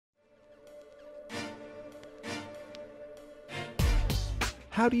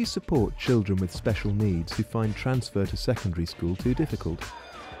How do you support children with special needs who find transfer to secondary school too difficult?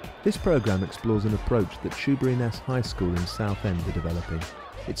 This programme explores an approach that Shoebury Ness High School in Southend are developing.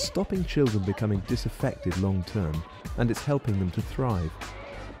 It's stopping children becoming disaffected long term, and it's helping them to thrive.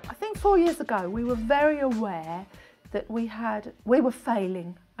 I think 4 years ago we were very aware that we were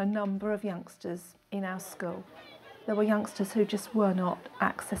failing a number of youngsters in our school. There were youngsters who just were not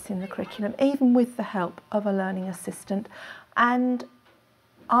accessing the curriculum, even with the help of a learning assistant. And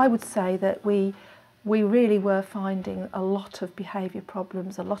I would say that we really were finding a lot of behaviour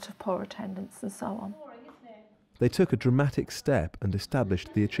problems, a lot of poor attendance and so on. They took a dramatic step and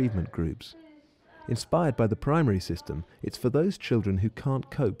established the achievement groups. Inspired by the primary system, it's for those children who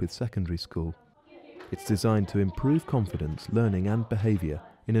can't cope with secondary school. It's designed to improve confidence, learning and behaviour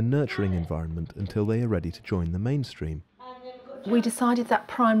in a nurturing environment until they are ready to join the mainstream. We decided that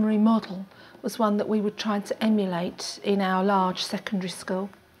primary model was one that we would try to emulate in our large secondary school.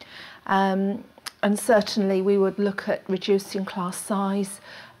 And certainly we would look at reducing class size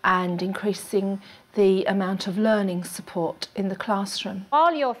and increasing the amount of learning support in the classroom.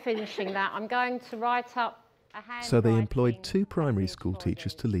 While you're finishing that, I'm going to write up a handwriting. So they employed 2 primary school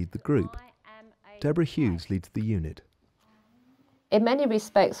teachers to lead the group. Deborah Hughes leads the unit. In many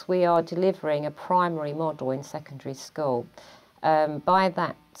respects, we are delivering a primary model in secondary school. By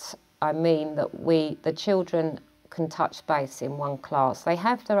that, I mean that the children can touch base in one class. They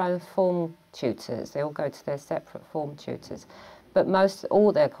have their own form tutors. They all go to their separate form tutors. But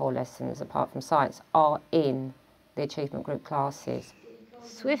all their core lessons, apart from science, are in the achievement group classes.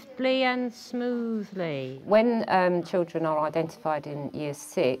 Swiftly and smoothly. When children are identified in Year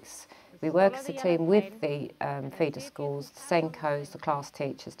 6, we work as a team with the feeder schools, the SENCOs, the class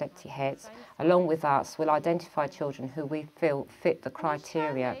teachers, deputy heads. Along with us, we'll identify children who we feel fit the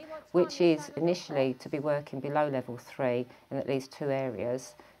criteria, which is initially to be working below level 3 in at least 2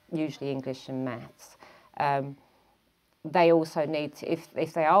 areas, usually English and maths. They also need to,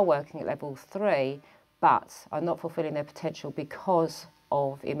 if they are working at level 3, but are not fulfilling their potential because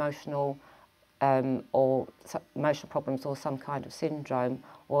of emotional problems or some kind of syndrome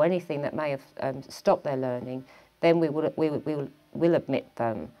or anything that may have stopped their learning, then we will admit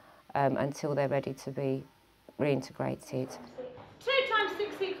them until they're ready to be reintegrated. 2 times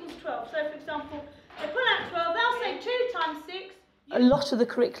 6 equals 12. So, for example, they pull out 12, they'll say 2 times 6. A lot of the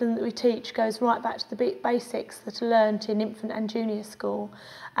curriculum that we teach goes right back to the basics that are learnt in infant and junior school,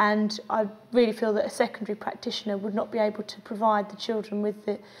 and I really feel that a secondary practitioner would not be able to provide the children with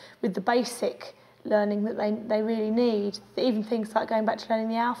the basic learning that they really need. Even things like going back to learning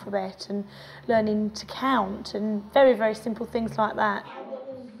the alphabet and learning to count and very, very simple things like that.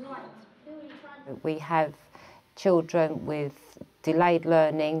 We have children with delayed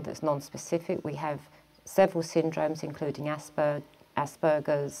learning that's non-specific. We have several syndromes including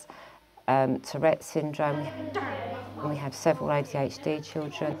Asperger's, Tourette syndrome. We have several ADHD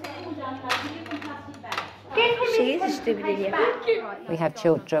children. She is a stupid idiot. We have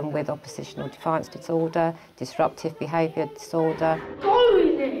children with oppositional defiance disorder, disruptive behaviour disorder,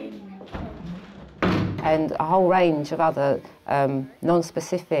 and a whole range of other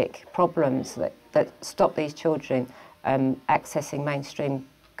non-specific problems that stop these children accessing mainstream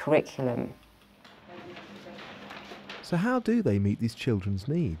curriculum. So how do they meet these children's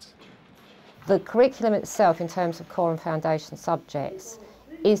needs? The curriculum itself, in terms of core and foundation subjects,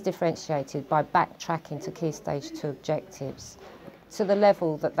 is differentiated by backtracking to Key Stage 2 objectives to the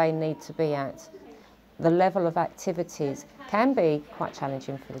level that they need to be at. The level of activities can be quite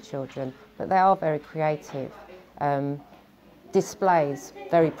challenging for the children, but they are very creative. Displays,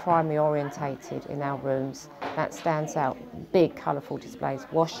 very primary orientated in our rooms, that stands out. Big colourful displays,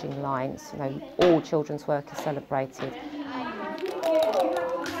 washing lines, all children's work is celebrated.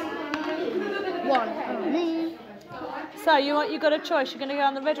 So you've got a choice, you're going to go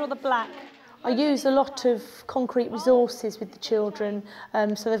on the red or the black? I use a lot of concrete resources with the children,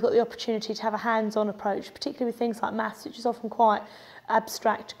 so they've got the opportunity to have a hands-on approach, particularly with things like maths, which is often quite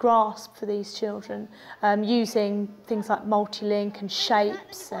abstract grasp for these children, using things like multi-link and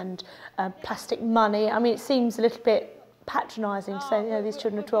shapes and plastic money. I mean, it seems a little bit patronising to say, these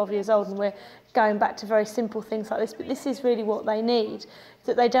children are 12 years old and we're going back to very simple things like this, but this is really what they need,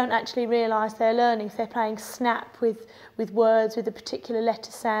 that they don't actually realise they're learning. If they're playing Snap with words with a particular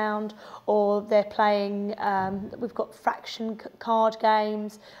letter sound, or they're playing, we've got fraction card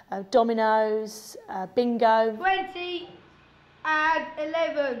games, dominoes, bingo. 20 and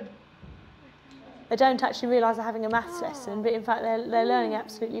 11. They don't actually realise they're having a maths lesson, but in fact they're learning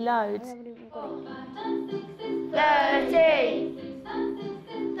absolutely loads. 30,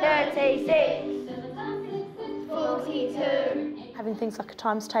 36, 42. having things like a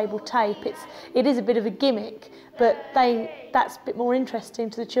times table tape. It is a bit of a gimmick, but that's a bit more interesting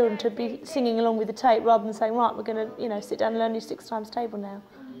to the children to be singing along with the tape rather than saying, right, we're going to, you know, sit down and learn your 6 times table now.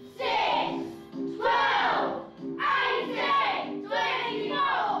 6, 12, 18,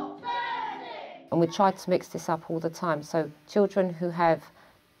 24, 30. And we try to mix this up all the time, so children who have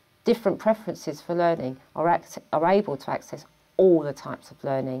different preferences for learning are able to access all the types of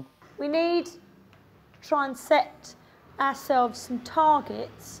learning. We need to try and set ourselves some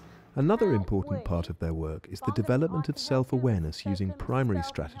targets. Another important part of their work is the development of self-awareness using primary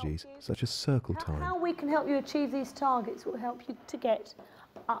strategies such as circle time. How we can help you achieve these targets will help you to get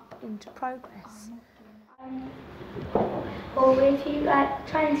up into progress. Or if you like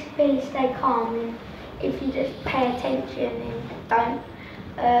trying to really stay calm, and if you just pay attention and don't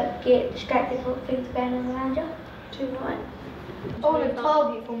get distracted with what things going on around you too much. On a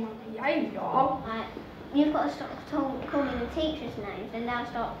target for my behaviour. Like, you've got to stop calling the teachers' names and now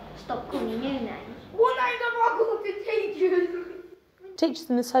stop calling you names. What names have I called the teachers? Teach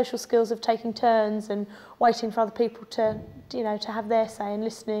them the social skills of taking turns and waiting for other people to, you know, to have their say and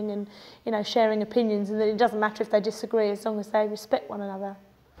listening and, you know, sharing opinions, and that it doesn't matter if they disagree as long as they respect one another.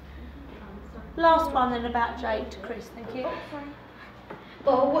 Last one then about Jake to Chris, thank you.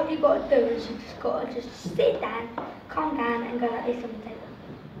 But what you've got to do is you just got to just sit down, calm down and go like this on the table.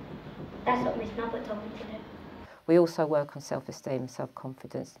 That's what Miss Nubbert told me to do. We also work on self-esteem and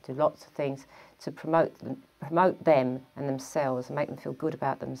self-confidence, do lots of things to promote them and themselves and make them feel good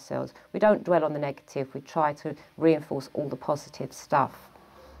about themselves. We don't dwell on the negative, we try to reinforce all the positive stuff.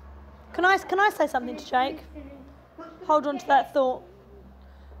 Can I say something to Jake? Hold on to that thought.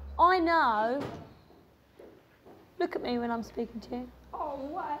 I know, look at me when I'm speaking to you. Oh,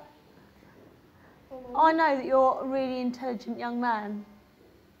 what? I know that you're a really intelligent young man.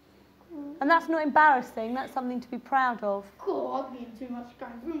 And that's not embarrassing, that's something to be proud of. Cool, I've been too much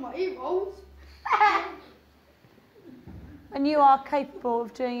going through my ear-holes. And you are capable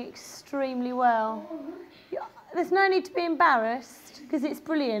of doing extremely well. There's no need to be embarrassed, because it's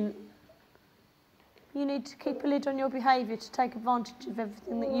brilliant. You need to keep a lid on your behaviour to take advantage of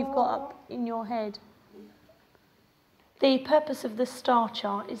everything that you've got up in your head. The purpose of the STAR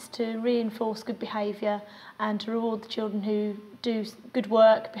chart is to reinforce good behaviour and to reward the children who do good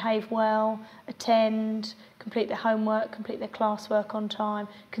work, behave well, attend, complete their homework, complete their classwork on time,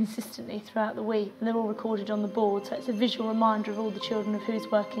 consistently throughout the week. And they're all recorded on the board, so it's a visual reminder of all the children of who's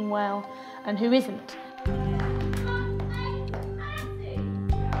working well and who isn't. So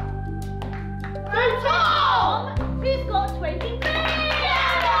Tom, who's got 23?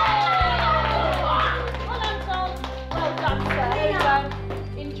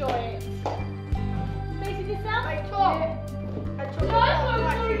 Enjoy it. Pleased with yourself? Hey, Tom.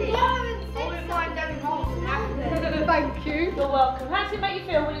 Thank you. You're welcome. How does it make you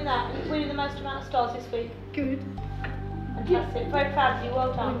feel winning that? Winning the most amount of stars this week? Good. Fantastic. Very proud of you.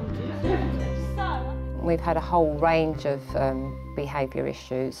 Well done. So, We've had a whole range of behaviour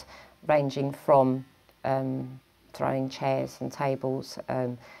issues, ranging from throwing chairs and tables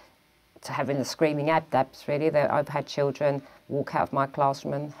to having the screaming abdabs, really. I've had children walk out of my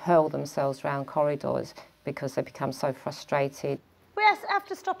classroom and hurl themselves around corridors because they become so frustrated. we have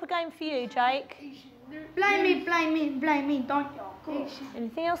to stop a game for you, Jake. Blame me, don't you?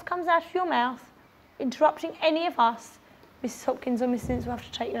 Anything else comes out of your mouth, interrupting any of us, Mrs Hopkins or Miss Ince will have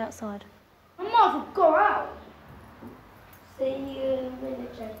to take you outside. I might as well go out. See you in a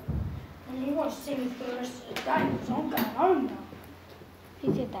minute, Jake. And he wants to see me for the rest of the day, so I'm going home now. He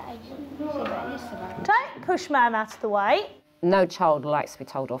said that yesterday. Don't push Mam out of the way. No child likes to be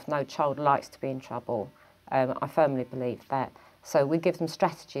told off, no child likes to be in trouble. I firmly believe that. So we give them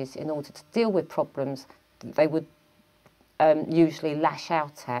strategies in order to deal with problems that they would usually lash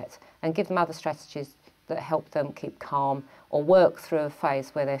out at, and give them other strategies that help them keep calm or work through a phase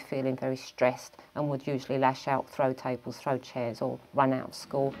where they're feeling very stressed and would usually lash out, throw tables, throw chairs or run out of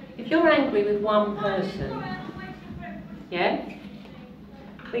school. If you're angry with one person, yeah,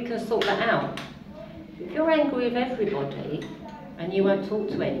 we can sort that out. If you're angry with everybody and you won't talk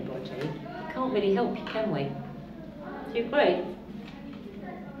to anybody, we can't really help you, can we? Do you agree?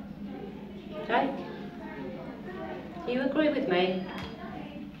 Jake? Do you agree with me?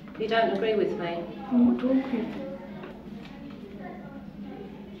 You don't agree with me? I'm not talking.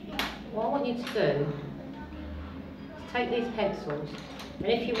 What I want you to do is take these pencils, and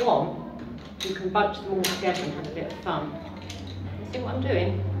if you want, you can bunch them all together and have a bit of fun. You see what I'm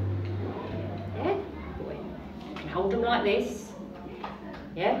doing? Yeah? You can hold them like this,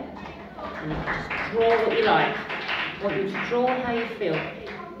 yeah? And you can just draw what you like. I want you to draw how you feel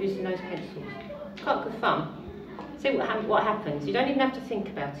using those pencils. It's quite good fun. See what happens. You don't even have to think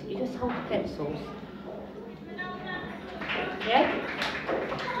about it. You just hold the pencils. Yeah?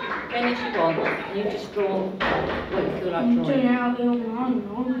 When as you want, and you just draw what you feel like drawing.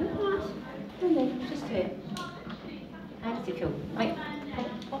 Just here. How does it feel? Like,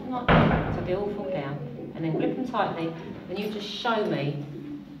 pop them up so they all fall down. And then grip them tightly, and you just show me.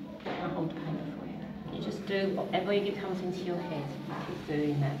 I'll hold the paper for you. You just do whatever comes into your head. Keep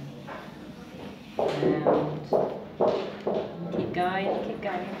doing that. Round. Keep going, keep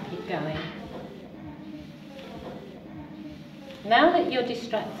going, keep going. Now that you're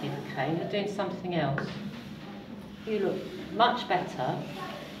distracted, okay, you're doing something else, you look much better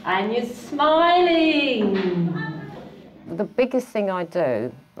and you're smiling. The biggest thing I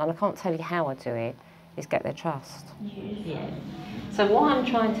do, and I can't tell you how I do it, is get their trust. Yeah. So what I'm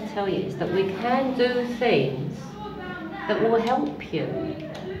trying to tell you is that we can do things that will help you.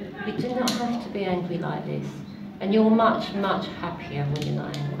 You do not have to be angry like this. And you're much, much happier when you're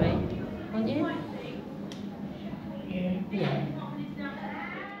not angry, aren't you? Yeah.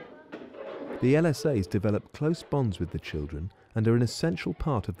 The LSAs develop close bonds with the children and are an essential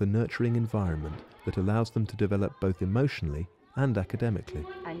part of the nurturing environment that allows them to develop both emotionally and academically.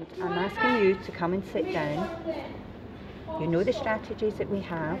 And I'm asking you to come and sit down. You know the strategies that we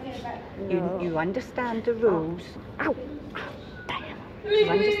have. No. You understand the rules. Ow! Damn! You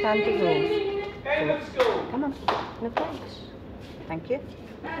understand the rules. So, come on. No thanks. Thank you.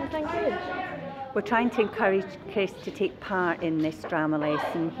 No, thank you. We're trying to encourage Chris to take part in this drama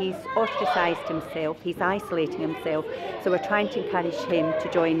lesson. He's ostracised himself, he's isolating himself, so we're trying to encourage him to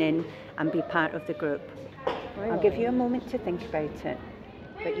join in and be part of the group. I'll give you a moment to think about it,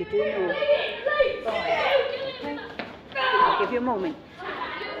 but you do know. I'll give you a moment.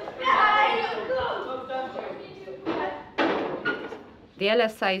 The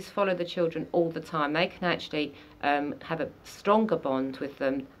LSAs follow the children all the time. They can actually have a stronger bond with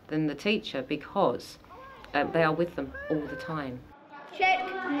them than the teacher because they are with them all the time.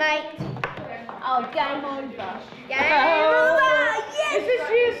 Checkmate. Oh, game over. Game over! Yes! Is this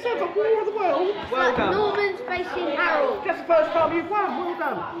year 7 War of the World? Well done. Norman's facing Harold. That's the first time you've won. Well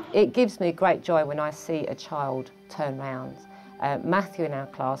done. It gives me great joy when I see a child turn round. Matthew in our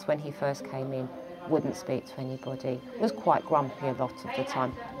class, when he first came in, wouldn't speak to anybody, was quite grumpy a lot of the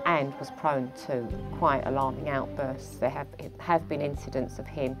time and was prone to quite alarming outbursts. There have been incidents of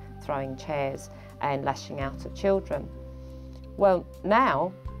him throwing chairs and lashing out at children. Well,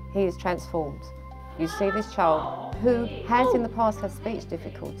 now he is transformed. You see this child who has in the past had speech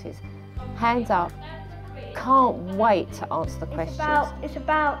difficulties, hands up, can't wait to answer the questions. It's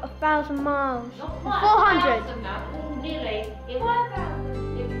about 1,000 miles. 400. Nearly.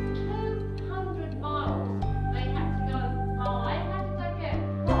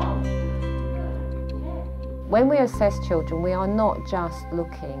 When we assess children, we are not just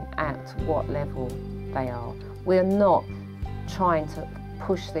looking at what level they are. We are not trying to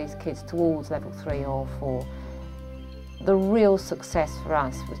push these kids towards level 3 or 4. The real success for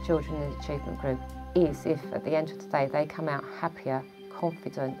us with children in the achievement group is if at the end of the day they come out happier,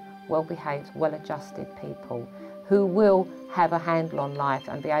 confident, well-behaved, well-adjusted people who will have a handle on life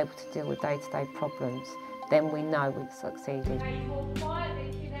and be able to deal with day-to-day problems. Then we know we've succeeded.